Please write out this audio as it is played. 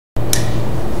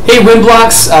Hey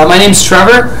Windblox, my name's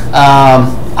Trevor.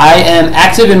 I am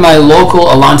active in my local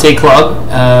Allante club,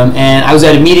 and I was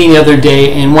at a meeting the other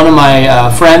day, and one of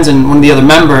my friends and one of the other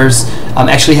members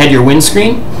actually had your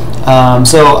windscreen.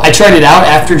 So I tried it out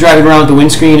after driving around with the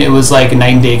windscreen. It was like a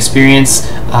night and day experience.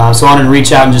 So I wanted to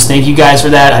reach out and just thank you guys for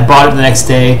that. I bought it the next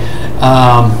day.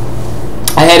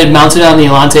 I had it mounted on the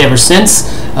Allante ever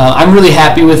since. I'm really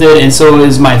happy with it, and so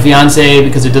is my fiance,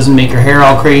 because it doesn't make her hair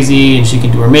all crazy, and she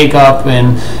can do her makeup,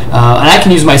 and I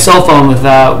can use my cell phone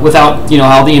without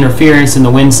all the interference and the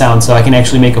wind sound, so I can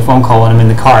actually make a phone call when I'm in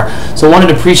the car. So I wanted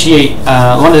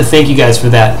to thank you guys for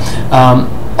that.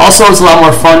 Also, it's a lot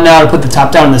more fun now to put the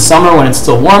top down in the summer when it's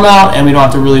still warm out, and we don't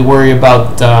have to really worry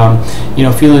about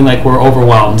feeling like we're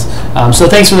overwhelmed. So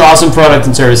thanks for the awesome product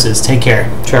and services. Take care.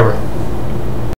 Trevor.